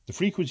The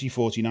Frequency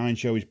 49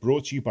 show is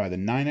brought to you by the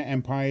Niner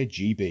Empire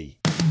GB.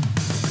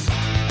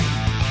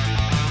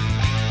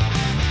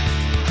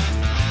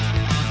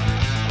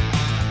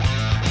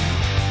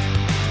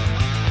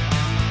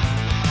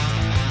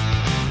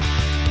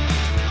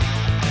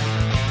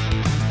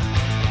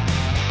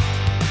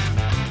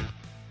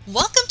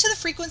 Welcome to the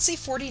Frequency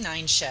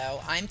 49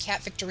 show. I'm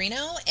Kat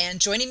Victorino, and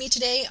joining me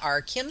today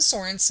are Kim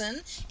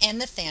Sorensen and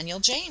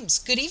Nathaniel James.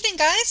 Good evening,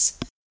 guys.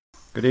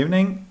 Good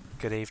evening.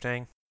 Good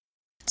evening.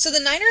 So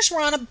the Niners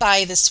were on a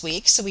bye this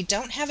week, so we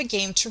don't have a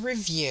game to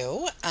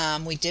review.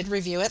 We did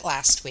review it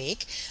last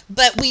week,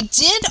 but we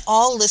did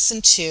all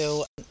listen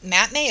to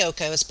Matt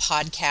Mayoko's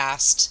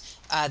podcast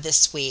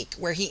this week,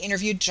 where he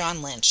interviewed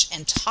John Lynch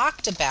and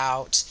talked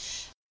about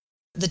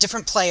the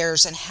different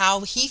players and how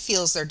he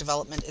feels their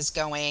development is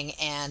going,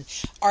 and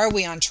are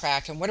we on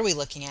track, and what are we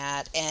looking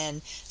at?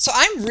 And so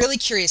I'm really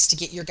curious to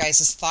get your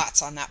guys'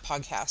 thoughts on that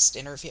podcast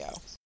interview.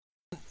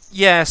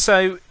 Yeah,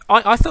 so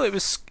I thought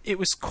it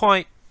was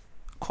quite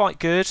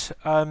good,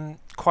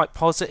 quite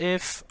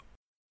positive.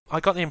 I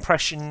got the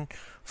impression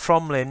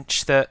from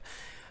Lynch that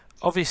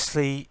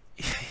obviously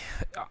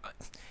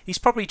he's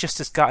probably just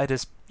as gutted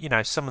as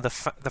some of the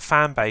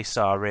fan base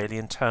are, really,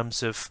 in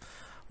terms of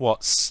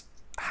what's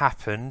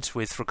happened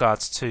with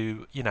regards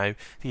to the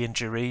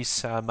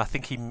injuries. I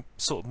think he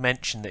sort of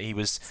mentioned that he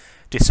was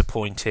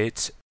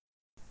disappointed,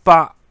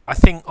 but I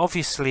think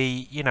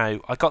obviously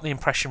I got the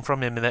impression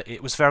from him that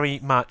it was very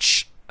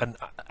much, and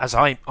as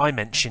I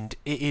mentioned,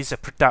 it is a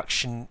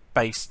production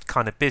based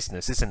kind of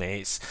business, isn't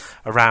it? It's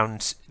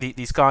around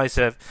these guys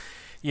are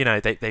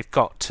they've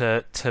got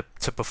to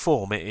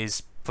perform. It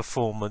is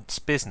performance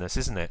business,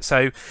 isn't it?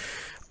 So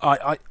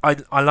I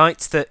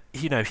liked that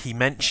he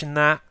mentioned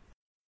that.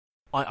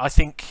 I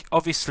think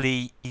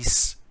obviously he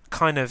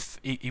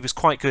was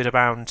quite good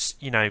around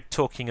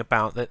talking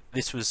about that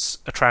this was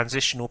a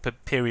transitional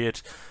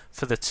period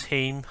for the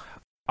team.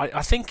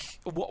 I think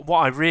what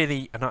I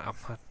really, and I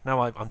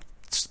know I'm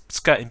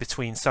skirting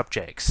between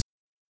subjects,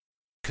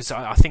 because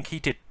I think he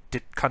did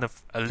kind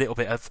of a little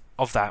bit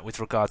of that with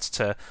regards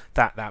to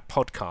that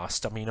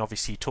podcast. I mean,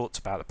 obviously he talked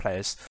about the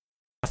players.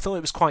 I thought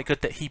it was quite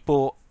good that he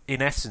brought,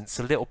 in essence,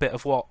 a little bit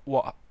of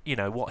what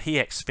he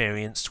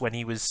experienced when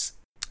he was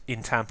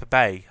in Tampa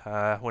Bay,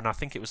 when I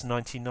think it was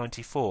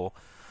 1994,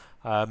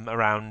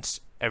 around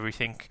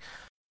everything.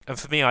 And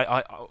for me,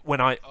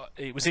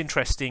 it was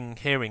interesting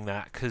hearing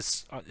that,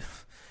 because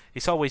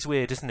it's always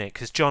weird, isn't it?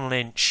 Because John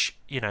Lynch,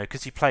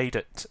 because he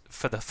played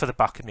for the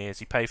Buccaneers,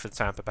 he played for the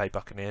Tampa Bay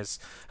Buccaneers,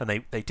 and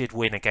they did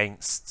win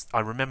against.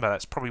 I remember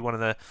that's probably one of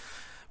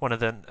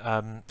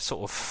the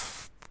sort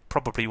of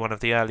probably one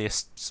of the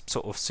earliest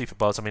sort of Super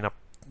Bowls. I mean,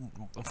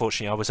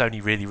 unfortunately, I was only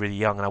really, really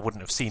young, and I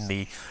wouldn't have seen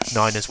the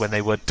Niners when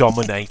they were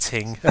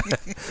dominating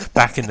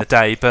back in the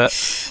day. But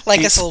like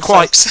us old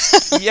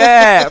folks.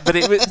 Yeah, but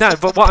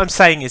But what I'm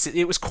saying is,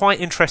 it was quite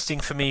interesting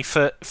for me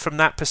from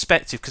that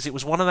perspective, because it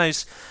was one of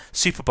those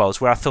Super Bowls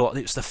where I thought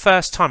it was the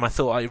first time I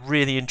thought I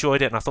really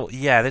enjoyed it, and I thought,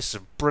 yeah, this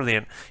is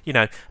brilliant,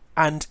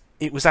 And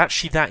it was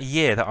actually that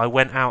year that I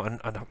went out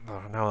and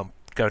now I'm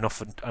going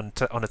off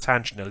on a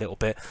tangent a little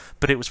bit,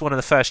 but it was one of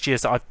the first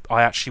years that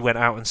I actually went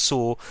out and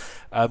saw.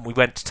 We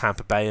went to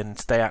Tampa Bay and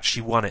they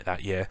actually won it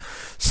that year.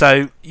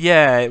 So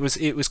yeah, it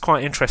was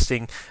quite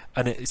interesting,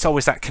 and it's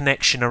always that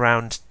connection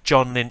around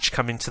John Lynch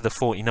coming to the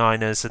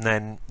 49ers, and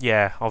then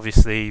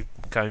obviously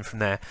going from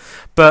there.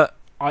 But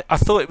I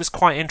thought it was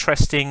quite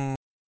interesting.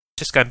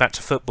 Just going back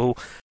to football,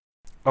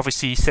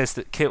 obviously he says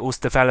that Kittle's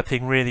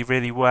developing really,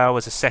 really well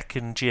as a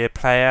second-year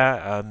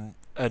player.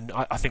 And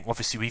I think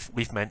obviously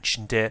we've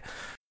mentioned it.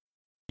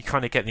 You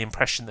kind of get the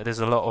impression that there's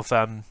a lot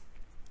of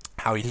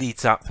how he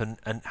leads up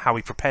and how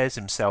he prepares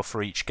himself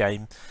for each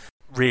game.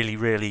 Really,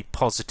 really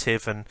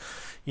positive. And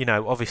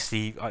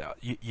obviously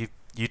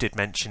you did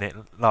mention it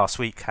last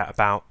week, Kat,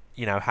 about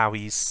how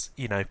he's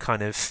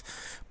kind of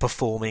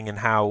performing, and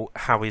how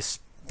his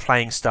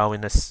playing style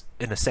in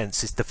a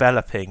sense is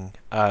developing,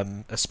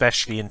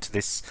 especially into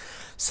this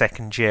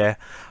second year.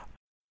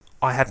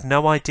 I had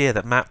no idea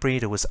that Matt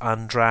Breida was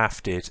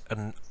undrafted,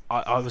 and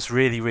I was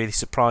really, really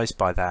surprised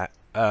by that.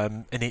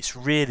 And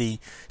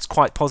it's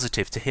quite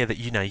positive to hear that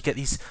you get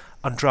these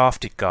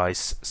undrafted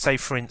guys. Say,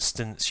 for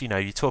instance,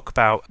 you talk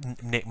about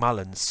Nick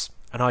Mullins,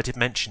 and I did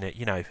mention it.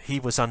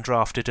 He was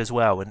undrafted as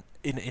well, and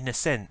in a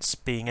sense,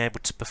 being able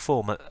to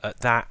perform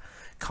at that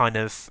kind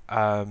of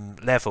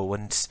level.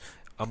 And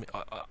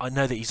I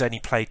know that he's only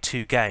played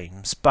 2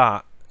 games,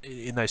 but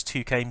in those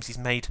 2 games, he's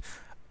made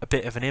a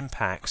bit of an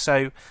impact.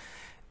 So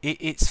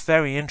it's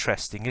very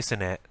interesting,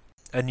 isn't it?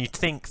 And you'd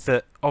think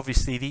that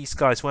obviously these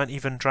guys weren't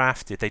even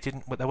drafted. They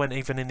weren't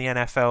even in the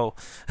NFL.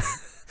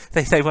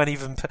 they weren't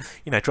even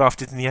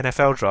drafted in the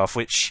NFL draft,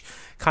 which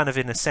kind of,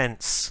 in a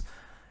sense,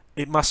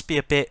 it must be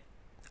a bit,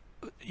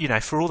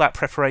 for all that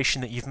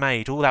preparation that you've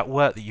made, all that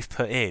work that you've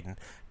put in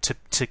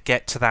to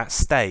get to that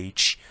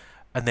stage,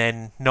 and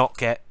then not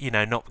get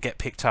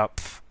picked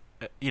up,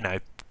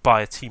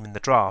 by a team in the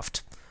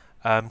draft.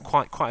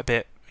 Quite a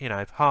bit,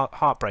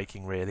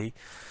 heartbreaking, really.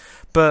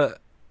 But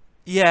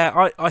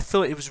yeah, I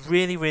thought it was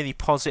really, really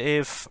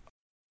positive.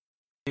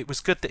 it was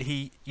good that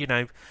he,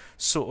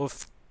 sort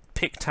of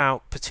picked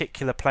out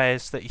particular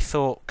players that he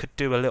thought could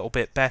do a little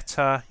bit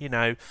better.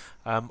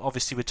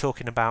 Obviously we're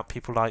talking about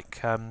people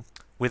like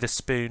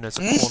Witherspoon as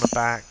a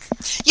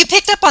cornerback. You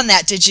picked up on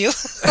that, did you?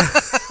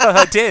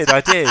 I did.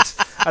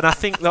 And I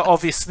think that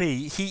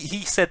obviously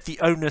he said the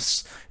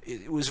onus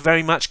was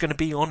very much going to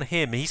be on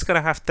him. He's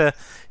going to have to,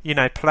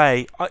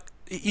 play.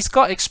 He's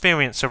got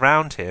experience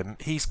around him.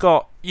 He's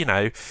got, he's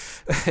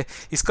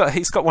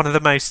got one of the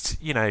most,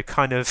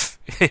 kind of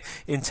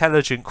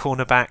intelligent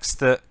cornerbacks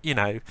that,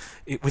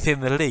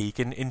 within the league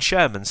in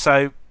Sherman.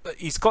 So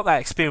he's got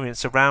that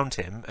experience around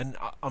him, and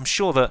I'm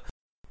sure that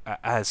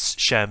as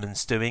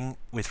Sherman's doing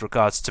with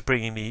regards to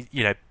bringing the,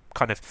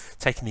 kind of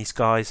taking these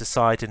guys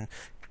aside and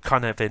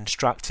kind of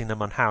instructing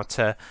them on how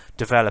to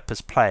develop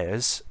as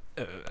players,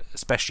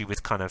 especially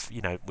with kind of,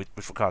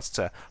 with regards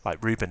to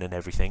like Ruben and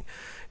everything.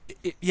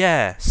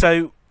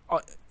 So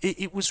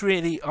it was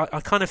really,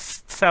 I kind of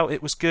felt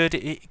it was good.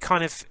 It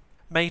kind of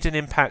made an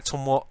impact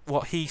on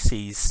what he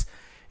sees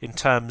in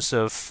terms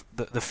of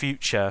the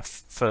future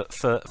for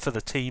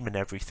the team and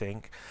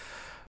everything.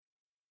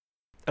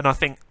 And I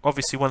think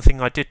obviously one thing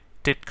I did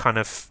kind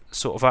of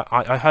sort of,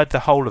 I heard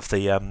the whole of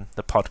the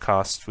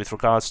podcast with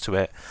regards to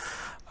it.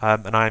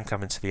 And I am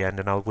coming to the end,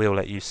 and I will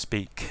let you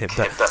speak.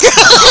 But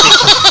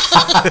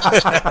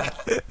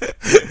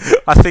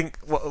I think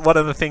one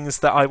of the things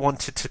that I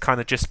wanted to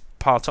kind of just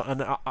part on,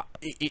 and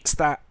it's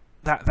that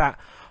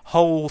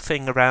whole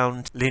thing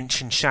around Lynch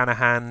and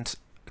Shanahan,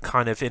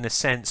 kind of in a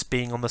sense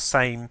being on the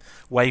same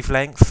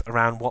wavelength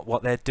around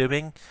what they're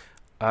doing.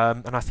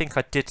 And I think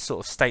I did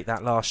sort of state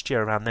that last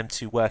year around them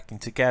two working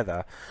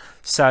together.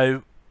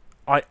 So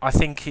I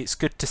think it's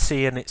good to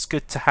see, and it's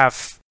good to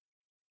have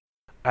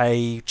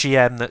a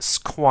GM that's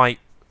quite,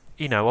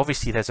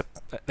 obviously there's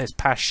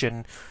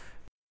passion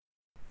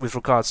with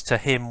regards to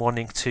him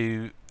wanting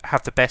to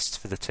have the best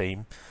for the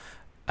team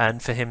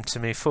and for him to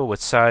move forward.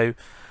 So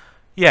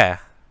yeah,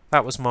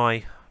 that was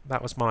my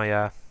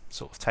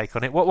sort of take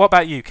on it. What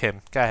about you,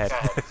 Kim? Go ahead.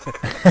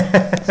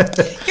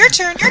 Your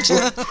turn.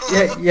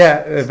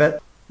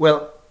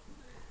 Well,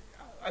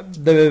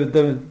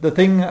 the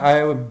thing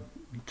I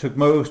took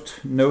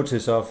most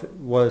notice of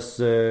was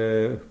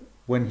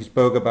when he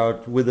spoke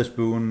about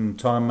Witherspoon,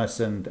 Thomas,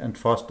 and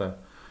Foster,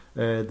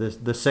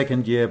 the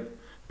second year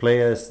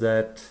players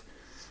that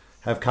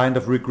have kind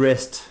of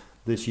regressed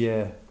this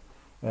year.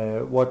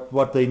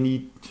 What they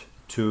need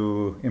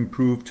to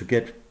improve to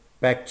get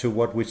back to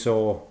what we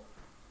saw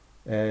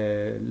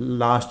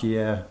last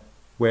year,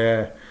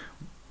 where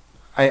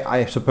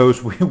I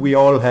suppose we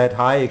all had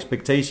high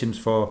expectations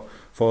for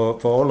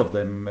all of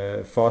them.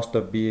 Foster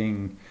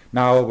being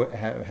now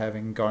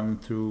having gone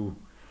through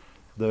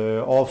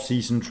the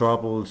off-season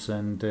troubles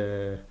and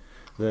the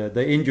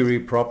injury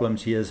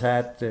problems he has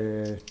had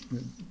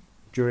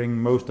during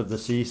most of the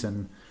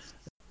season.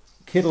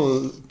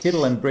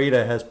 Kittle and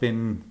Breda has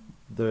been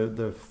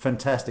the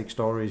fantastic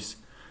stories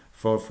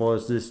for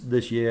us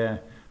this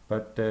year,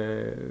 but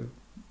there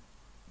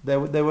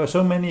were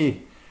so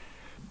many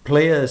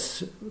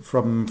players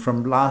from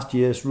last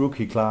year's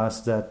rookie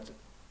class that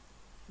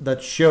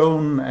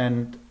shone,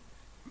 and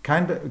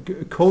kind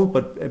of Cole,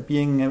 but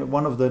being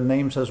one of the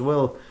names as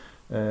well,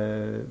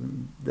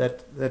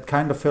 that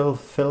kind of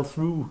fell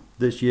through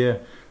this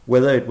year,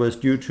 whether it was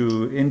due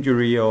to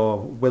injury or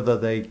whether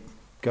they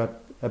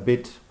got a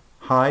bit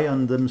high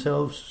on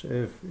themselves,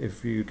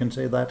 if you can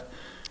say that.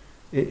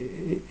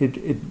 It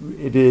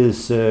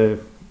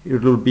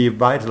will be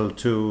vital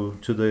to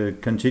the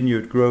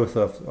continued growth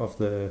of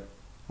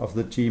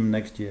the team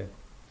next year.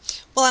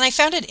 Well, and I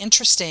found it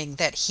interesting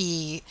that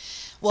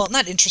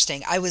not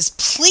interesting. I was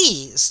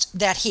pleased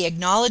that he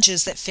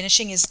acknowledges that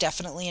finishing is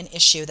definitely an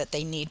issue that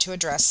they need to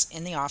address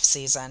in the off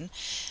season.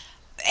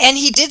 And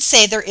he did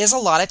say there is a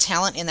lot of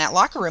talent in that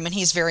locker room, and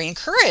he's very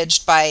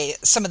encouraged by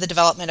some of the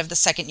development of the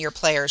second-year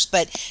players.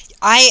 But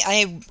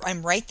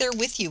I'm right there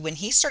with you. When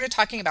he started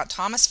talking about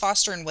Thomas,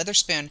 Foster, and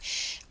Witherspoon,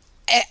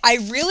 I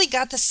really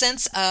got the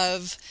sense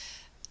of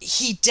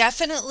he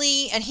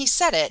definitely, and he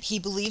said it, he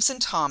believes in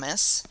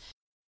Thomas,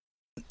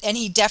 and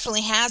he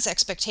definitely has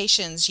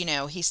expectations.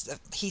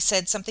 He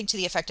said something to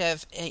the effect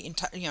of,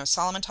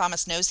 Solomon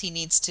Thomas knows he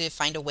needs to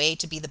find a way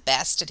to be the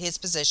best at his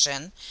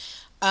position.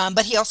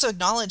 But he also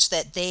acknowledged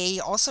that the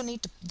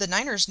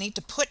Niners need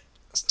to put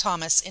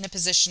Thomas in a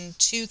position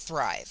to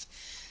thrive.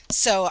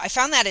 So I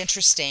found that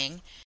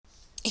interesting.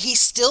 He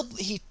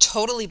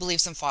totally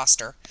believes in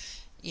Foster.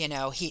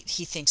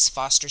 He thinks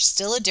Foster's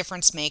still a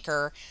difference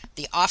maker.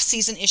 The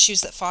off-season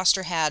issues that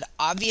Foster had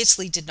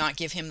obviously did not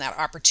give him that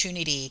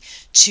opportunity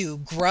to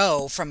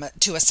grow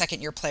to a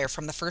second-year player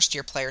from the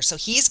first-year player. So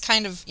he's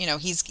kind of,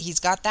 he's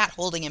got that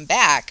holding him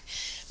back.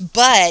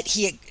 But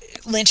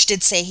Lynch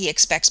did say he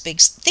expects big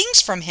things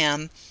from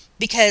him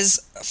because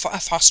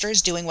Foster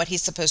is doing what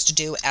he's supposed to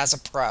do as a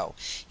pro.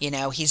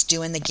 He's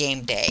doing the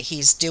game day.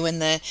 He's doing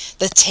the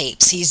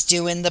tapes. He's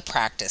doing the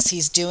practice.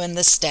 He's doing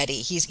the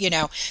study.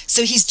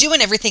 So he's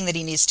doing everything that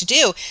he needs to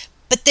do.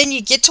 But then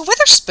you get to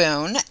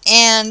Witherspoon,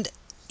 and,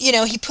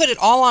 he put it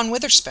all on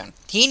Witherspoon.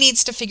 He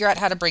needs to figure out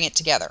how to bring it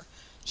together.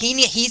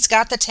 He's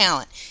got the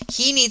talent.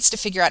 He needs to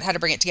figure out how to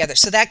bring it together.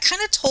 So that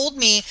kind of told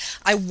me,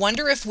 I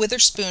wonder if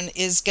Witherspoon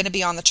is going to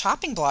be on the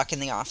chopping block in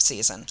the off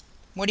season.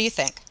 What do you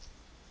think?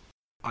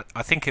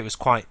 I think it was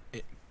quite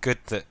good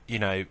that,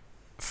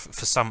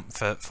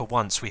 for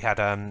once we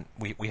had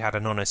we had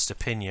an honest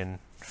opinion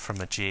from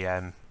a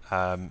GM,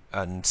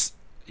 and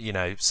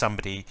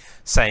somebody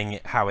saying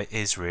it how it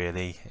is,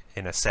 really,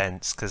 in a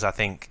sense, because I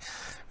think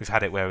we've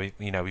had it where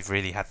we've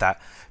really had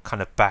that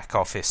kind of back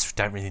office,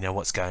 don't really know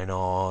what's going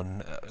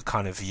on,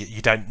 kind of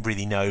you don't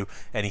really know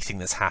anything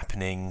that's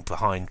happening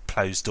behind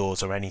closed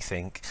doors or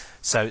anything.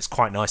 So it's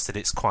quite nice that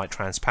it's quite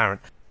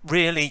transparent.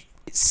 Really,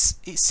 it's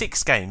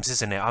 6 games,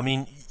 isn't it? I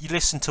mean, you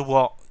listen to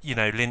what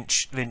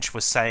Lynch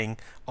was saying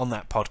on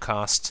that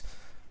podcast.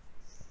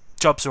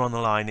 Jobs are on the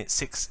line. It's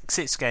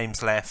six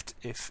games left.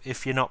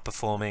 If you're not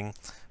performing,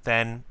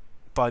 then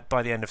by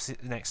the end of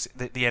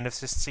the end of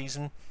this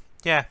season,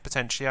 yeah,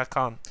 potentially. I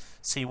can't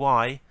see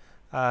why.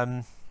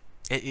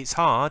 It's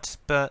hard,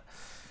 but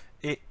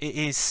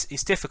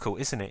it's difficult,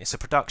 isn't it? It's a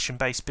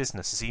production-based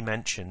business, as he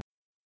mentioned.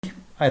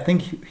 I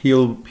think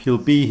he'll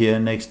be here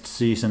next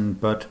season,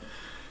 but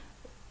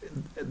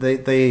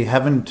they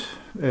haven't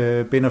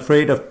been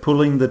afraid of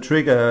pulling the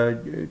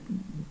trigger.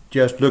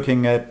 Just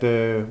looking at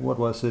what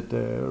was it,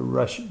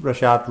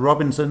 Rashad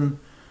Robinson,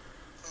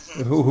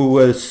 who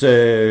was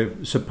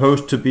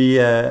supposed to be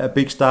a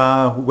big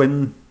star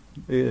when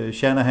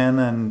Shanahan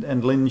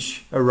and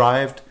Lynch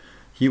arrived.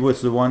 He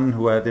was the one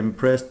who had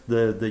impressed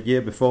the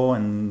year before,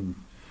 and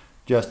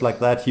just like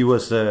that, he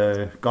was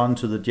gone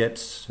to the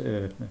Jets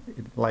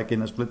like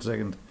in a split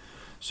second.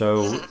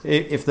 So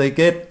if they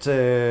get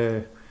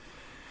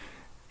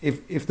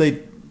if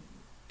they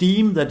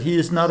deem that he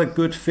is not a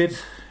good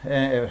fit,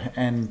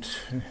 and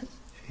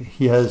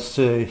he has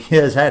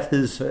had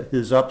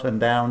his ups and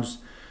downs,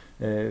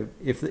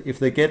 if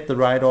they get the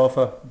right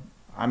offer,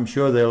 I'm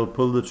sure they'll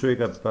pull the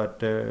trigger.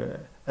 But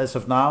as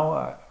of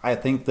now, I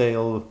think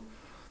they'll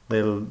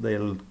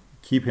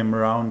keep him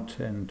around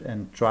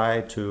and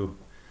try to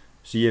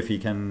see if he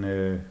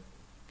can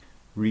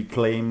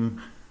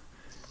reclaim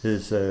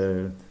his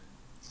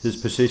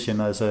position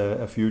as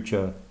a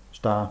future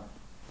star.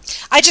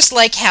 I just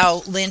like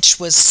how Lynch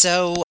was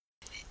so.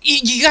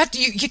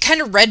 You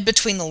kind of read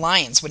between the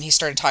lines when he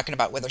started talking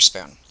about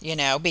Witherspoon,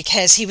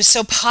 because he was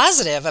so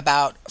positive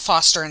about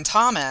Foster and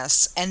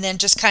Thomas, and then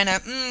just kind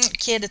of,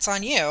 kid, it's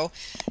on you,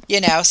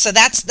 So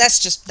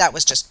that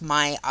was just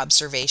my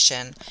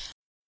observation.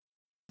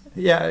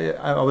 Yeah,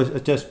 I was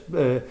just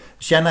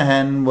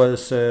Shanahan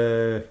was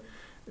at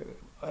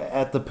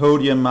the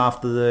podium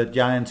after the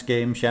Giants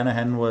game.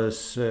 Shanahan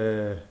was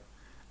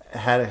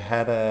had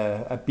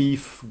a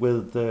beef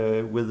with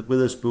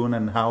Witherspoon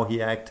and how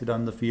he acted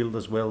on the field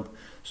as well.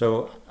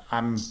 So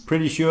I'm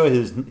pretty sure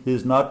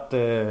he's not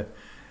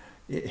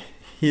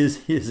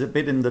he's a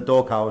bit in the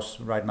doghouse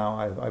right now,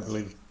 I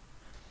believe.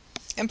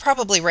 And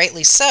probably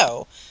rightly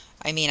so.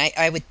 I mean,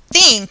 I would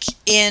think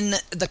in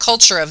the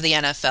culture of the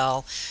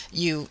NFL,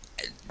 you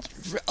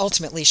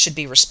ultimately should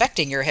be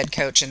respecting your head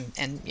coach and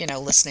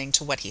listening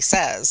to what he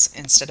says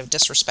instead of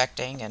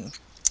disrespecting.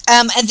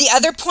 And the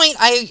other point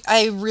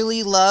I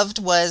really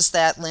loved was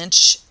that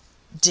Lynch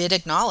did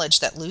acknowledge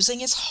that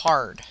losing is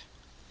hard.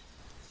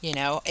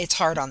 It's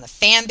hard on the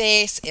fan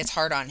base. It's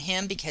hard on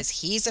him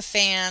because he's a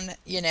fan,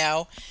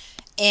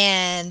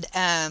 and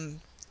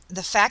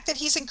the fact that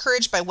he's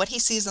encouraged by what he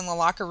sees in the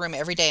locker room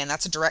every day, and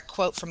that's a direct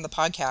quote from the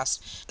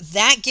podcast,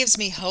 that gives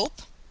me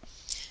hope,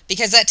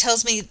 because that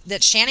tells me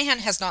that Shanahan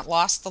has not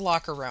lost the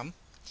locker room.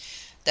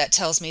 That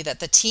tells me that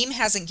the team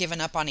hasn't given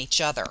up on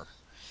each other.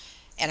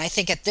 And I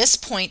think at this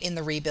point in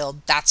the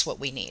rebuild, that's what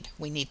we need.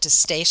 We need to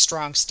stay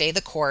strong, stay the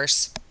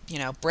course,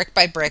 brick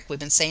by brick. We've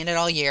been saying it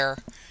all year.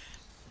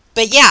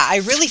 But yeah,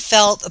 I really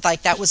felt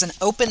like that was an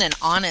open and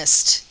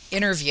honest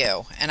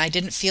interview, and I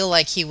didn't feel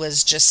like he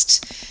was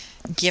just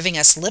giving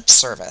us lip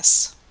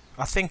service.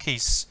 I think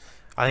it's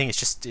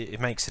just, it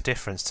makes a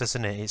difference,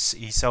 doesn't it?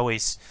 He's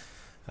always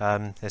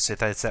there's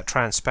that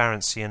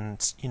transparency,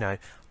 and I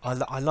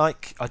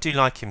do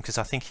like him, because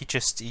I think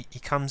he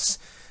comes,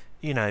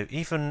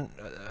 even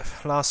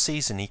last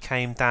season he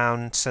came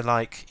down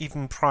to,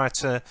 even prior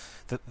to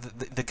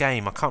the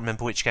game, I can't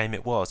remember which game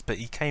it was, but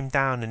he came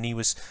down and he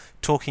was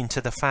talking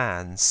to the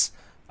fans,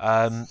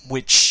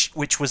 which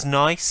was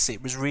nice.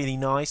 It was really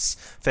nice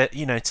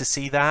to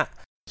see that.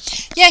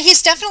 Yeah,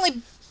 he's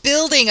definitely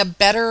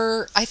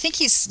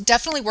he's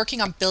definitely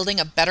working on building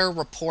a better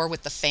rapport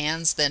with the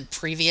fans than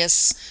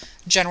previous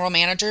general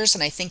managers,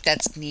 and I think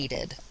that's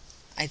needed.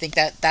 I think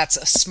that's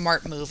a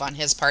smart move on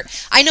his part.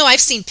 I know I've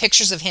seen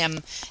pictures of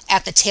him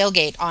at the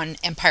tailgate on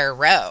Empire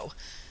Row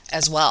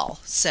as well.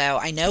 So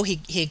I know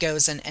he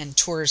goes and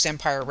tours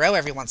Empire Row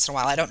every once in a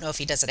while. I don't know if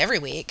he does it every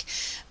week,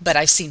 but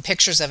I've seen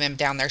pictures of him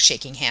down there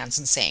shaking hands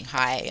and saying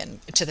hi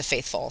and to the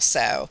faithful.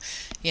 So,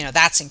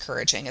 that's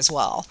encouraging as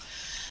well.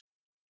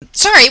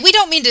 Sorry, we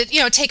don't mean to,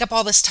 take up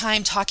all this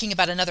time talking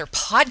about another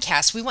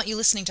podcast. We want you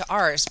listening to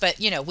ours, but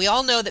we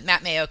all know that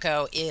Matt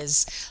Mayoko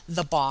is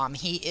the bomb.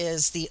 He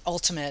is the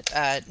ultimate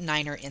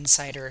Niner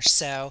insider.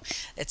 So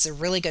it's a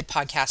really good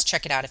podcast.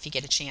 Check it out if you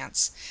get a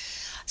chance.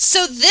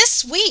 So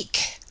this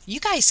week, you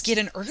guys get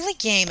an early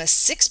game, a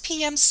 6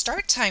 p.m.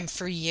 start time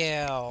for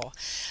you.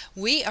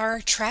 We are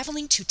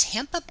traveling to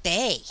Tampa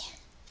Bay,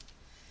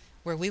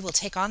 where we will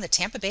take on the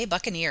Tampa Bay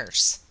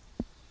Buccaneers.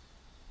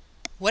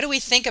 What do we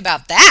think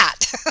about that?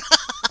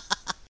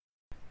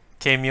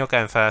 Kim, you're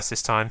going first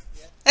this time.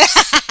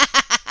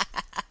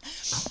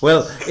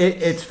 Well,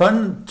 it's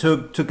fun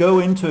to go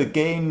into a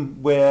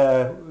game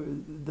where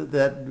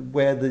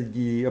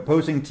the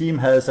opposing team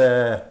has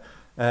a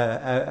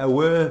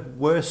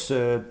worse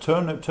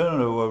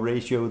turnover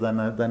ratio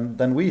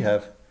than we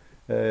have.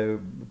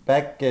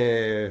 Back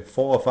 4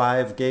 or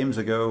 5 games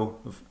ago,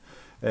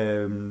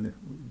 the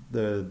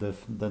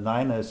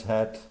Niners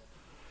had,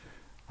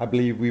 I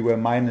believe we were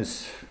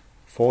minus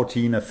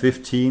 14 or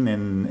 15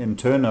 in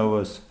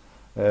turnovers.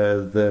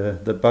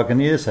 The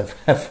Buccaneers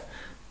have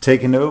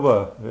taken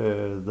over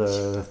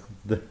the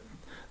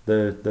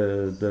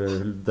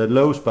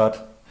low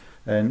spot,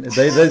 and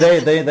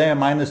they are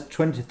minus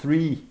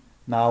 23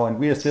 now, and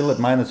we are still at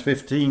minus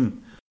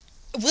 15.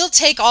 We'll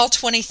take all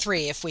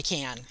 23 if we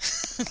can.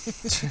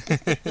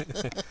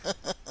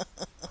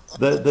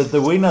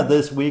 The winner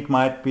this week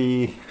might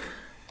be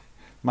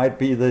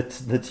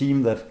the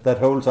team that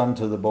holds on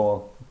to the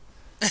ball.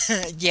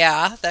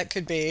 Yeah, that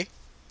could be.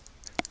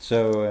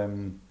 So,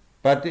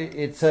 but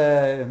it's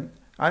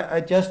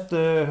I just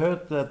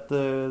heard that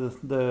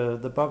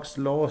the Bucs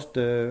lost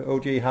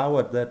O.J.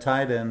 Howard, their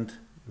tight end,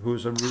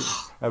 who's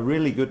a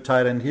really good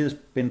tight end. He's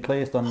been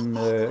placed on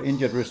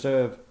injured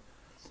reserve.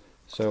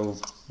 So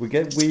we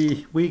get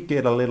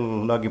a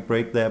little lucky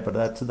break there, but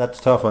that's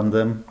tough on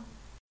them.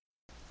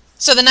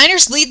 So the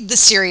Niners lead the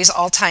series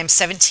all-time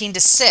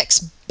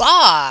 17-6,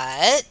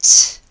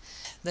 but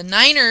the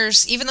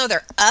Niners, even though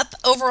they're up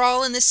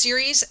overall in this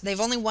series, they've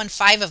only won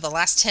 5 of the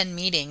last 10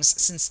 meetings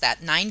since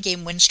that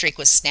 9-game win streak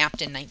was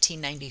snapped in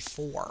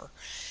 1994.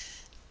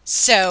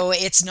 So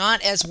it's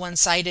not as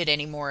one-sided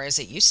anymore as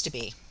it used to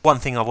be. One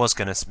thing I was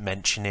going to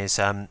mention is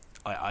I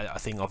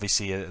think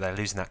obviously they're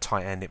losing that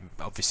tight end. It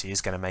obviously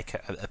is going to make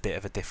a bit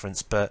of a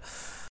difference, but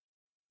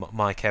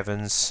Mike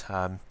Evans,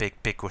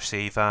 big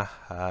receiver.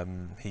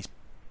 He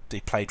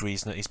played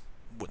reasonably.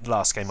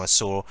 Last game I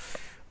saw,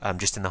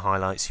 just in the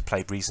highlights, he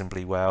played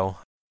reasonably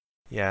well.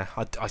 Yeah,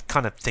 I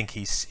kind of think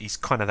he's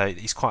quite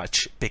a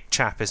big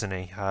chap, isn't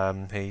he?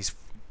 He's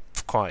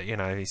quite,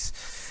 he's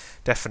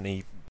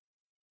definitely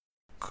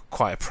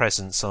quite a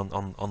presence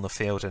on the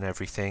field and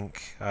everything.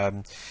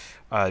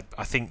 I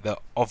think that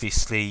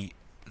obviously,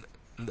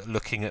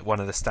 looking at one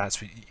of the stats,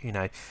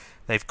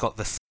 they've got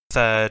the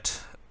third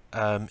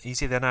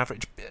easier than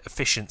average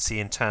efficiency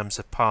in terms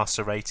of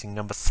passer rating,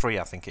 number 3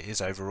 I think it is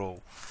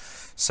overall.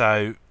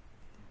 So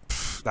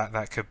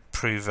that could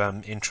prove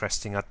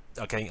interesting. I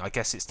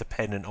guess it's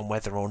dependent on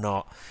whether or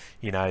not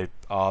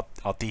our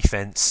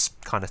defense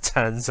kind of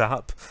turns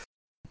up.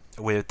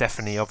 We're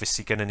definitely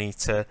obviously going to need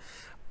to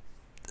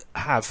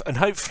have, and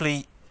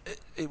hopefully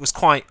it was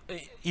quite,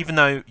 even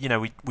though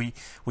we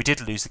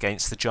did lose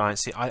against the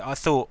Giants, I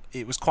thought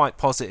it was quite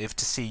positive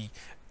to see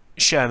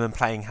Sherman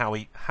playing how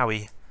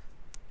he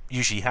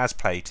usually has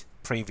played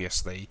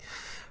previously,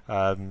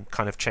 kind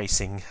of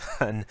chasing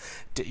and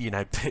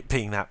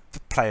being that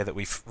player that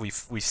we've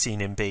seen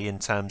him be in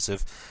terms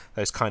of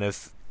those kind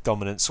of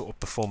dominant sort of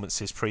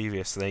performances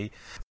previously.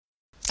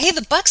 Hey,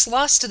 the Bucs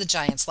lost to the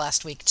Giants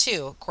last week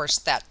too. Of course,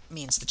 that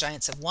means the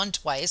Giants have won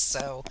twice,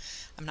 so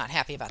I'm not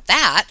happy about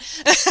that.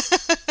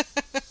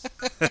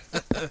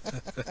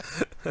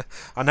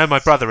 I know my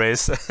brother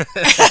is.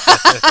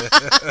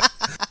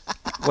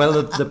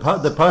 Well,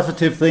 the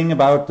positive thing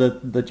about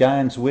the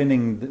Giants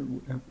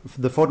winning,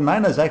 the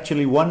 49ers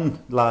actually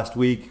won last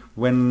week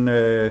when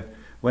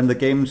the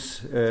games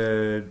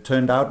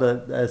turned out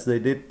as they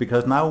did,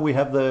 because now we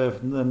have the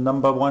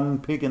number 1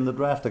 pick in the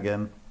draft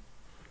again.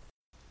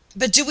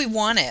 But do we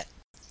want it?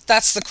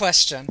 That's the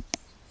question.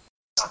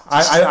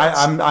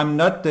 I'm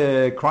not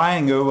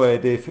crying over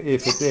it if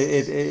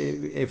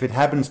it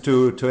happens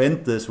to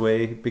end this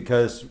way,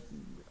 because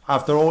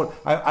after all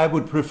I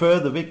would prefer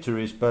the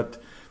victories,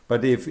 but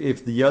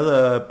if the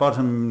other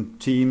bottom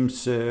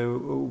teams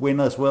win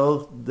as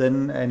well,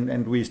 then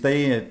and we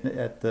stay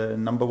at the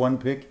number 1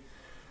 pick,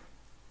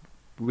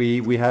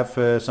 we have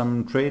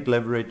some trade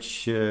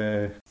leverage.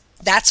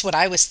 That's what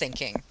I was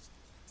thinking,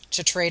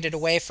 to trade it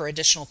away for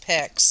additional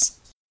picks.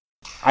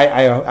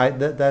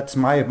 That's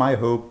my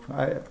hope.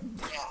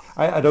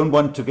 I don't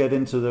want to get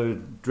into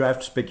the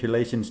draft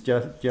speculations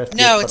just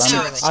no, yet, it's too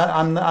early.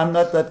 I'm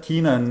not that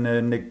keen on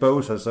Nick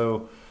Bosa,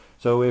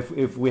 so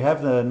if we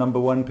have the number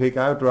 1 pick,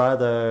 I'd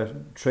rather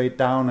trade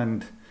down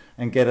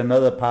and get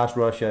another pass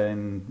rusher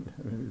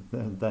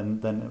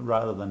than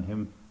rather than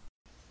him.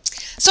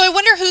 So I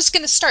wonder who's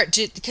going to start,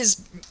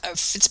 because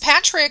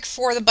Fitzpatrick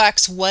for the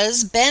Bucks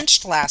was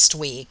benched last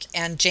week,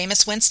 and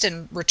Jameis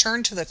Winston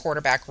returned to the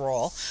quarterback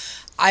role.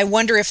 I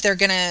wonder if they're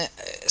going to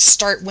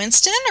start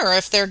Winston or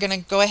if they're going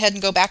to go ahead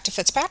and go back to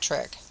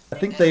Fitzpatrick. I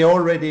think they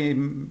already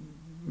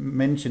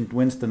mentioned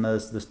Winston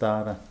as the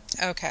starter.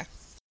 Okay.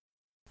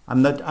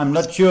 I'm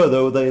not sure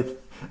though. They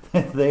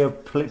have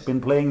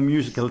been playing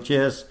musical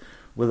chairs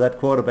with that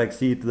quarterback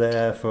seat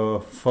there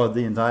for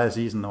the entire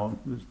season.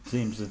 It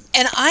seems.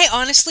 And I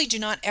honestly do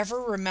not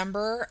ever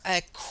remember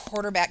a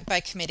quarterback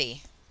by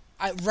committee.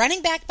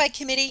 Running back by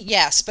committee,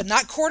 yes, but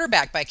not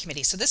quarterback by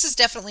committee. So this is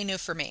definitely new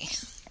for me.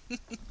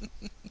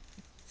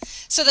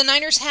 So the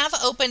Niners have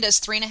opened as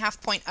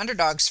 3.5-point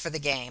underdogs for the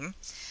game.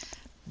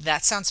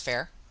 That sounds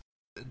fair.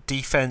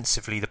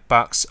 Defensively, the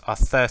Bucks are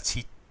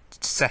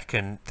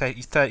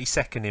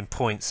 32nd in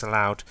points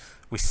allowed,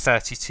 with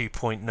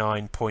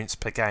 32.9 points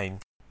per game.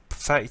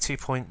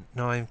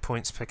 32.9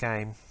 points per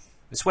game.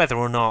 It's whether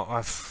or not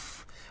I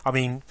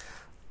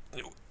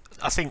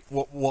think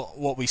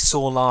what we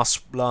saw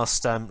last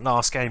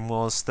game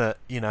was that,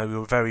 you know, we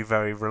were very,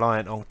 very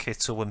reliant on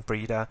Kittle and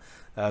Breida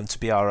to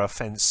be our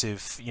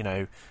offensive, you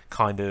know,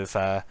 kind of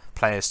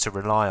players to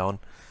rely on.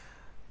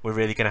 We're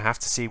really going to have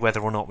to see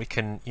whether or not we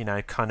can, you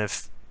know, kind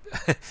of,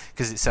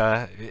 because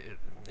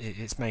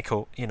it's make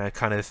or, you know,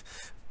 kind of,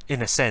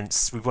 in a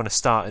sense, we want to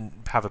start and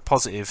have a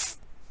positive,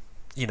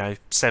 you know,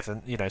 sort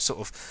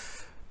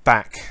of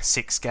back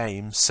 6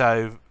 games.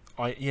 So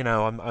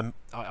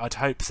I'd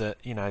hope that,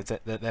 you know,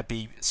 that there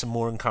be some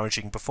more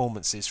encouraging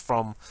performances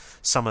from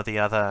some of the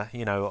other,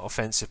 you know,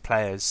 offensive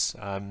players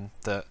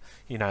that,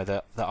 you know,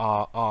 that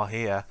are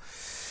here.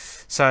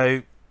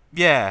 So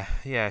yeah,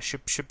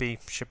 should be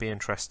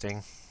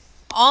interesting.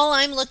 All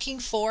I'm looking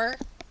for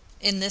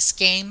in this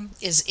game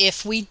is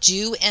if we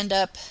do end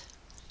up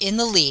in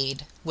the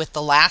lead with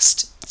the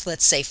last,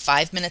 let's say,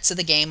 5 minutes of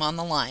the game on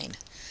the line,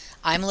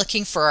 I'm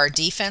looking for our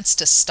defense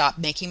to stop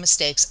making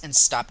mistakes and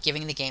stop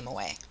giving the game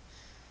away.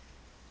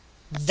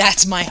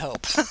 That's my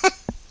hope.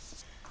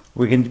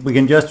 We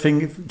can just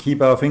keep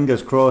our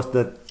fingers crossed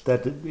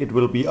that it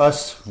will be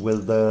us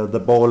with the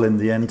ball in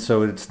the end,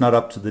 so it's not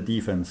up to the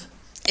defense.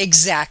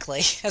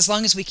 Exactly. As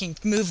long as we can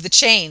move the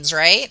chains,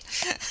 right?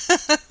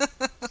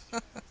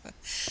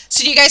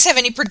 So do you guys have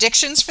any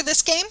predictions for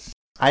this game?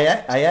 I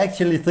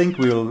actually think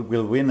we'll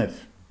win it.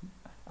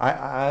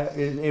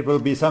 It will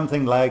be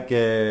something like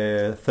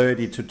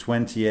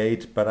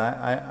 30-28, but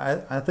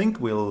I think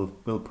we'll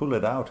pull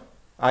it out.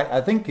 I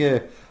think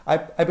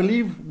I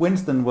believe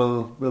Winston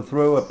will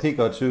throw a pick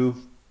or two,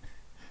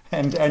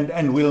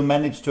 and we'll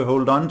manage to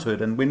hold on to it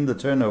and win the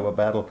turnover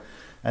battle,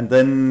 and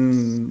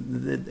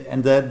then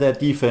their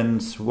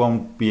defense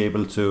won't be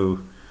able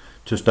to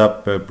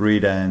stop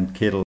Breida and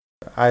Kittle.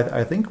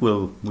 I think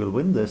we'll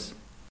win this.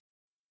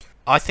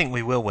 I think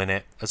we will win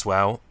it as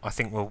well. I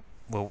think we'll.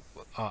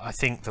 I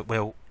think that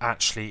we'll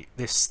actually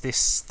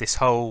this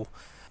whole,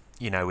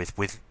 you know,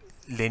 with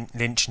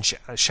Lynch and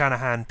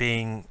Shanahan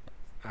being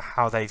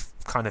how they've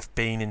kind of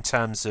been in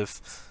terms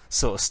of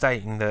sort of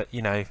stating that,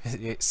 you know,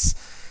 it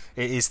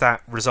is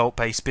that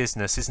result-based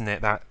business, isn't it?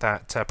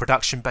 That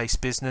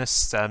production-based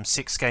business.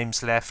 6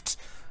 games left.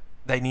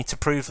 They need to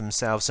prove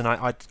themselves, and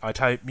I'd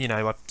hope, you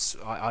know,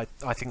 I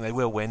think they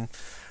will win.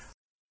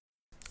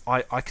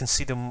 I can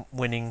see them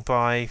winning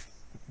by,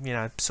 you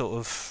know, sort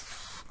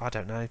of, I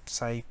don't know,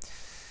 say,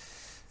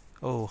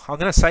 I'm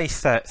going to say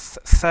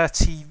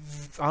 30.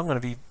 I'm going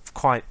to be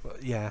quite,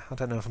 I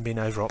don't know if I'm being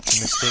over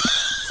optimistic.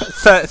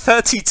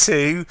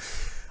 32.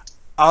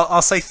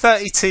 I'll say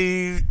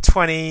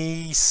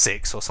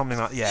 32-26 or something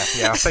like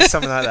I'll say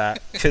something like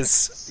that,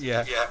 because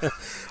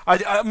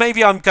I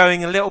maybe I'm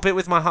going a little bit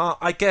with my heart,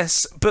 I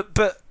guess,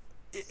 but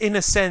in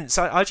a sense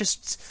I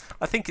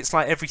think it's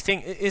like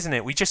everything, isn't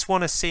it? We just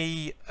want to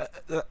see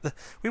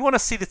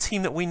the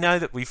team that we know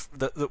that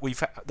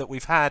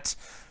we've had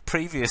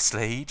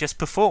previously just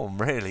perform,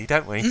 really,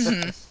 don't we?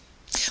 Mm-hmm.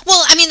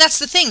 Well, I mean, that's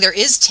the thing. There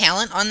is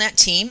talent on that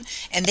team,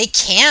 and they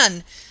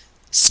can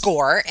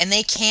score and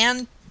they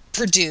can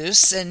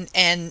produce,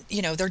 and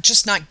you know, they're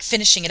just not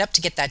finishing it up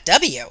to get that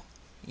W,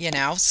 you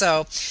know.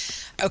 So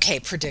okay,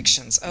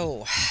 predictions.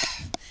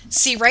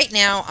 See, right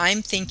now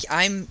I'm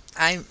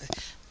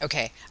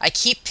okay, I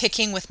keep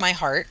picking with my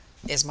heart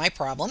is my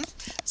problem.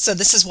 So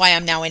this is why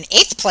I'm now in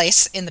 8th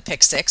place in the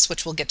Pick Six,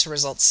 which we'll get to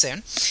results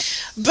soon.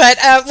 But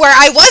where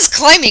I was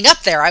climbing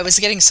up there, I was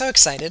getting so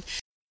excited.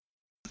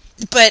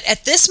 But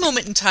at this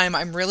moment in time,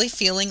 I'm really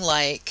feeling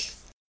like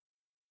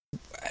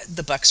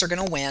the Bucks are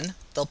going to win.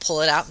 They'll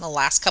pull it out in the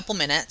last couple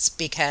minutes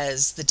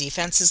because the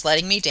defense is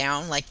letting me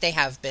down, like they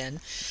have been.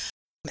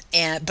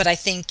 But I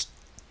think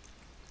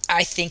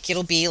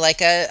it'll be like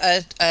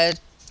a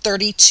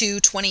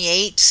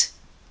 32-28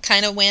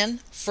 kind of win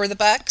for the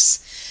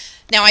Bucks.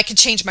 Now, I could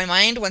change my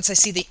mind once I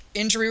see the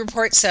injury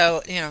report,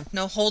 so, you know,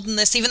 no holding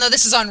this. Even though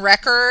this is on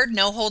record,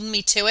 no holding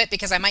me to it,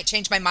 because I might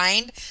change my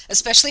mind,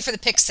 especially for the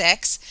Pick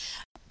Six.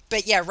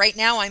 But yeah, right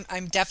now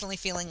I'm definitely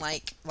feeling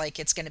like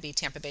it's going to be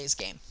Tampa Bay's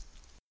game.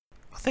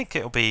 I think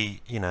it'll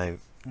be, you know,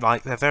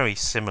 like they're very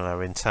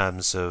similar in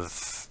terms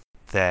of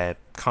their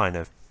kind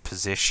of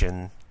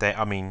position.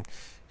 I mean,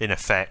 in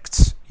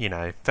effect,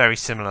 very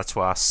similar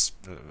to us.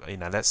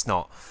 Let's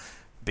not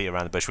beat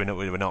around the bush. We're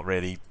not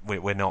really.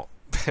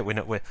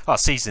 Our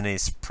season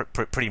is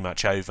pretty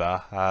much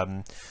over.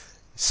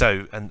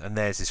 So and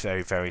theirs is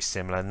very, very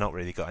similar. Not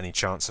really got any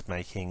chance of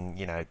making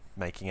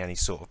any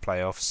sort of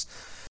playoffs.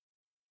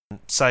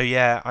 So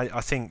yeah,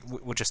 I think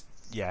we'll just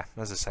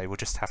as I say, we'll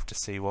just have to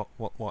see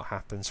what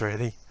happens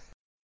really.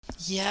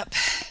 Yep,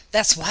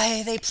 that's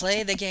why they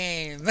play the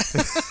game.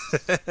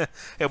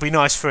 It'll be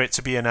nice for it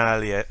to be an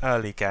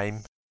early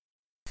game,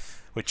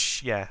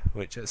 which at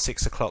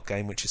 6:00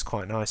 game, which is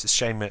quite nice. It's a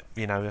shame that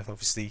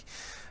obviously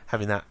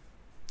having that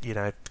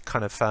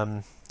kind of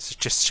it's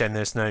just a shame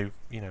there's no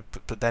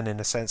but then in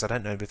a sense I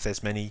don't know if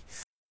there's many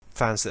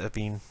fans that have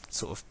been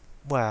sort of,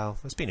 well,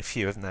 there's been a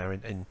few, haven't there,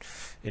 in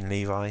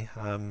Levi,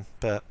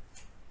 but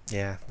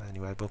yeah,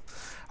 anyway,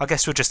 I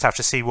guess we'll just have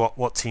to see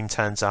what team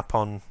turns up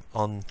on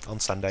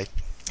Sunday.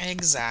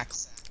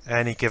 Exactly.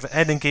 Any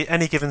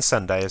given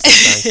Sunday, as they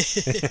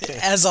say.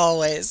 As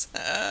always.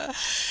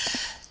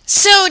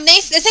 So,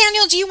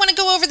 Nathaniel, do you want to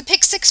go over the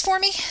pick six for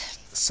me?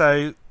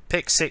 So,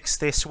 pick six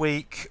this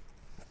week: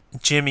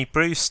 Jimmy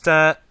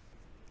Brewster,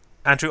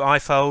 Andrew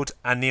Eifold,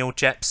 and Neil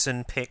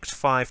Jepson picked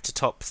 5 to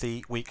top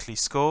the weekly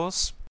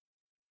scores.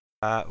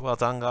 Well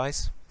done,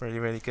 guys. Really,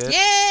 really good.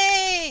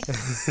 Yay!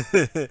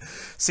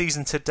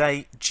 Season to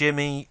date,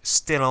 Jimmy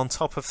still on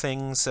top of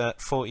things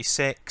at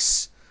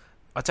 46.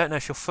 I don't know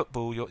if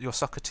your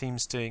soccer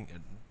team's doing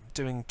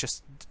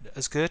just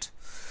as good.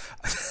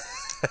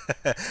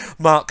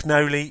 Mark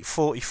Noley,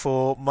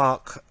 44.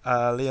 Mark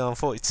Leon,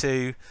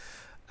 42.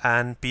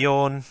 And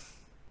Bjorn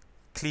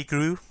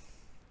Kligru,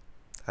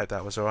 hope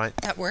that was all right.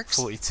 That works.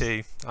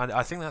 42.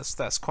 I think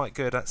that's quite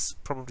good. That's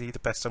probably the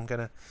best I'm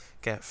going to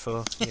get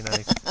for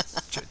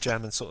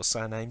German sort of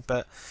surname.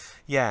 But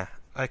yeah,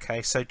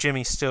 okay. So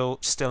Jimmy's still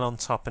on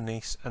top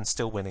and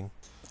still winning.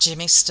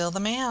 Jimmy's still the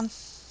man.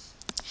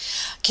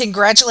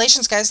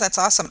 Congratulations, guys. That's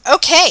awesome.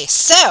 Okay,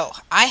 so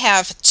I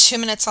have 2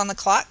 minutes on the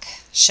clock.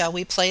 Shall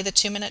we play the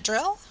 2-minute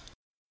drill?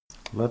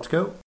 Let's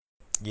go.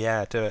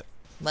 Yeah, do it.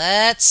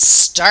 Let's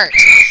start.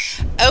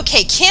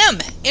 Okay, Kim,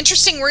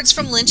 interesting words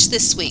from Lynch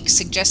this week,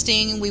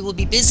 suggesting we will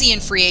be busy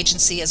in free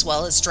agency as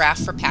well as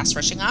draft for pass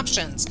rushing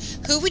options.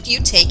 Who would you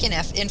take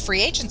in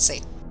free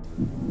agency?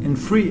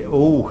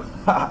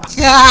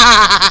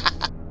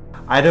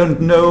 I don't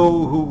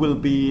know who will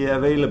be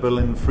available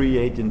in free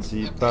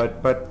agency,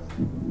 but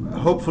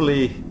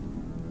hopefully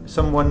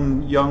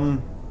someone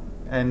young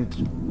and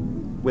who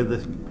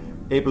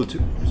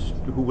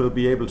will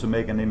be able to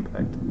make an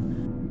impact.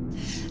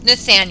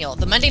 Nathaniel,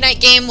 the Monday night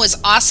game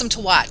was awesome to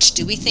watch.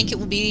 Do we think it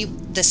will be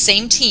the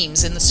same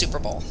teams in the Super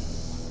Bowl?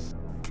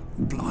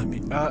 Blimey.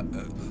 Monday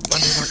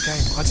night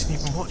game. I didn't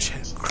even watch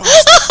it.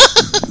 Christ.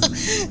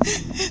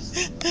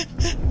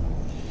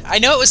 I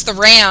know it was the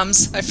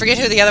Rams. I forget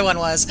who the other one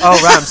was. Oh,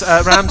 Rams.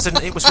 Rams and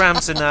Chiefs.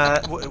 Rams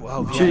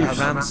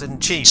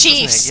and Chiefs.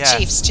 Chiefs. Yeah.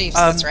 Chiefs.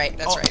 That's right.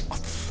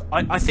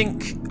 I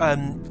think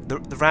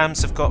the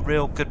Rams have got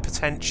real good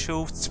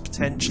potential to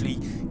potentially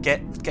get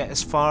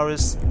as far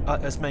as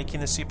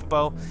making a Super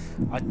Bowl.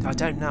 I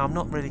don't know. I'm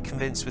not really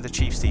convinced with the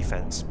Chiefs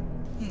defense.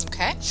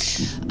 Okay.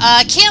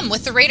 Kim,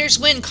 with the Raiders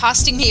win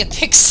costing me a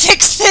pick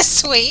six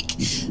this week,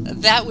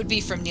 that would be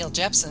from Neil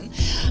Jepson,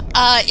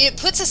 it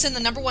puts us in the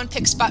number 1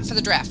 pick spot for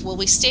the draft. Will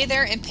we stay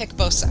there and pick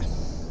Bosa?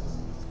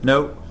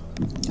 No.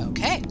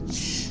 Okay.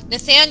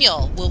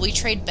 Nathaniel, will we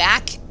trade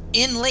back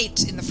in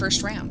late in the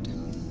first round?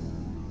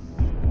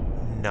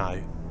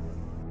 No.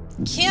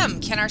 Kim,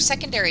 can our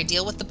secondary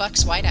deal with the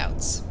Bucks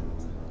wideouts?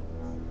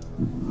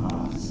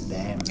 Oh,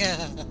 damn.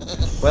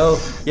 Well,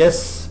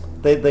 yes,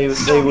 they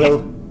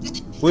will.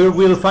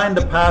 We'll find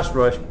a pass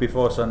rush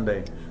before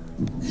Sunday.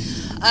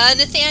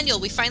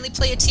 Nathaniel, we finally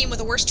play a team with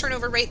a worse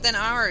turnover rate than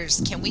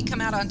ours. Can we come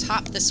out on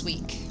top this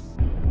week?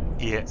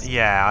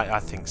 Yeah,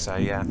 I think so,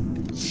 yeah.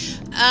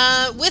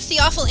 With the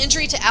awful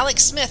injury to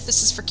Alex Smith,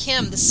 this is for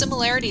Kim, the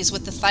similarities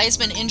with the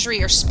Theismann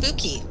injury are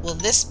spooky. Will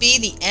this be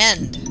the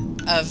end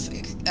of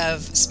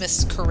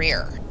Smith's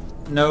career?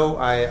 No,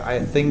 I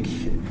think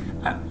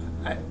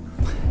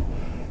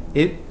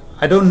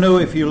I don't know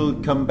if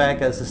he'll come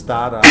back as a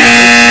starter.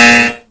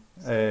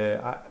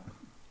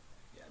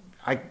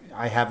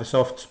 I have a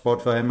soft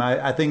spot for him.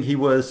 I think he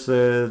was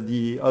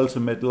the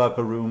ultimate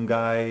locker room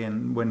guy,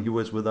 and when he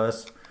was with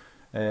us,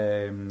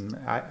 I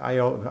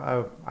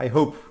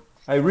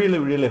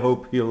really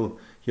hope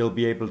he'll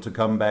be able to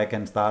come back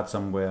and start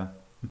somewhere.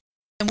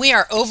 And we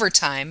are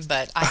overtime,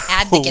 but I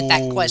had to get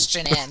that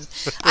question in.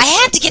 I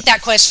had to get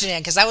that question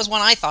in because that was one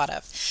I thought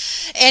of.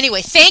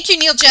 Anyway, thank you,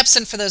 Neil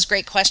Jepson, for those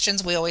great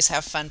questions. We always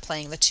have fun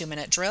playing the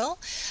 2-minute drill.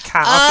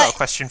 Kat, I've got a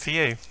question for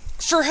you.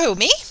 For who,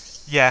 me?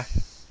 Yeah.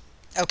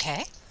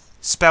 Okay.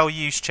 Spell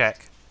use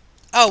check.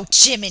 Oh,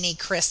 Jiminy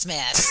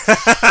Christmas.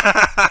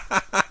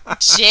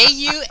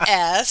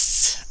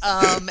 J-U-S,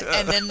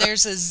 and then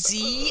there's a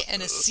Z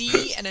and a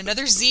C and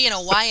another Z and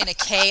a Y and a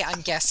K, I'm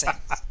guessing.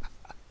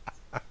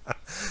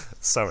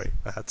 Sorry,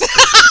 I had to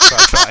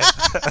try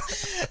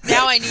it.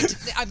 Now I need to.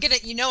 I'm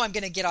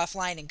gonna get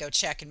offline and go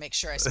check and make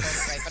sure I spelled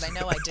it right. But I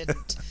know I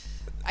didn't.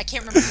 I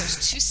can't remember if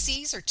there's 2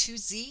 C's or 2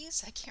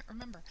 Z's. I can't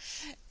remember.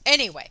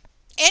 Anyway,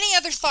 any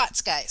other thoughts,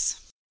 guys?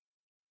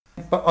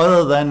 But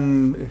other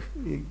than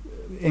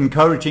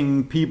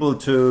encouraging people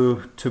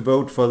to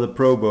vote for the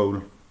Pro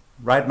Bowl,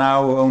 right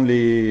now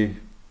only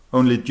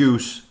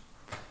Juice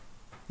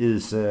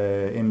is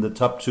in the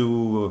top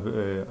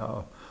 2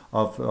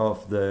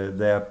 of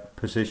their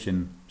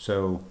position.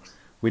 So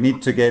we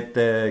need to get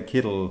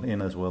Kittle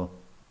in as well,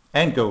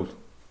 and Gold.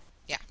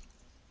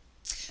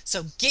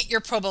 So get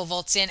your Pro Bowl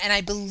votes in, and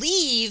I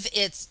believe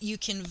you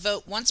can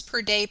vote once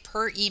per day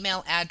per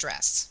email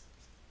address.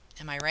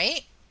 Am I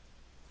right?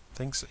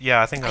 Think so.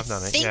 Yeah, I think I've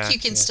done it. I think you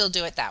can still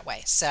do it that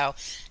way. So,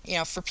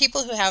 for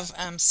people who have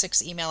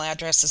 6 email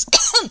addresses,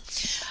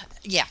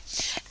 yeah.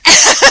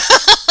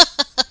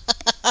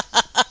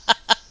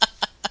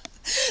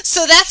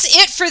 So that's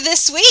it for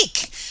this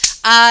week.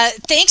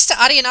 Thanks to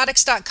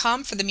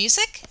Audionautics.com for the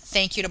music.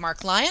 Thank you to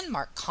Mark Lyon,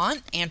 Mark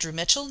Kant, Andrew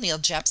Mitchell, Neil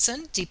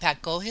Jepson,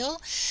 Deepak Gohil,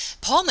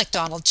 Paul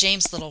McDonald,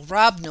 James Little,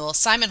 Rob Newell,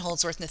 Simon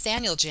Holdsworth,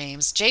 Nathaniel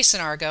James, Jason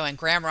Argo, and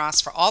Graham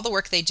Ross for all the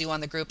work they do on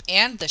the group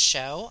and the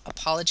show.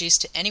 Apologies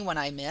to anyone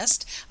I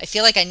missed. I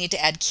feel like I need to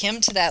add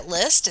Kim to that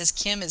list, as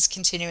Kim is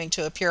continuing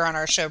to appear on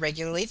our show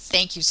regularly.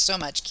 Thank you so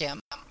much, Kim.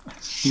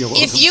 You're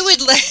welcome. If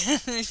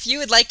you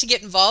would like to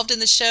get involved in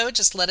the show,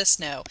 just let us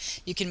know.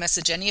 You can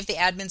message any of the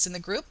admins in the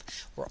group.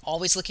 We're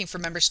always looking for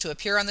members to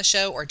appear on the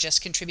show or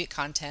just contribute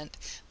content.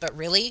 But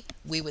really,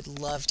 we would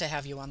love to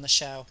have you on the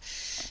show.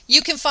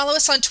 You can follow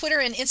us on Twitter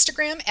and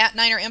Instagram at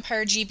Niner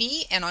Empire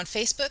GB, and on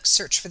Facebook,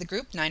 search for the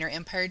group Niner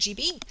Empire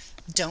GB.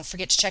 Don't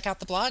forget to check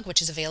out the blog,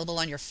 which is available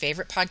on your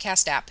favorite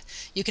podcast app.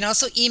 You can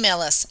also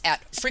email us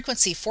at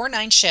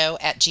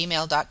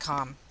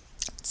frequency49show@gmail.com.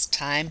 It's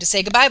time to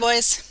say goodbye,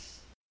 boys.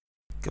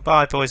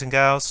 Goodbye, boys and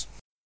girls.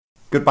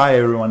 Goodbye,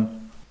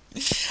 everyone.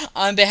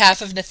 On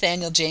behalf of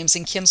Nathaniel James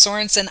and Kim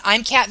Sorensen,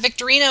 I'm Kat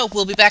Victorino.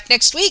 We'll be back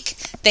next week.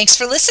 Thanks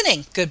for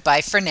listening.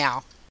 Goodbye for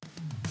now.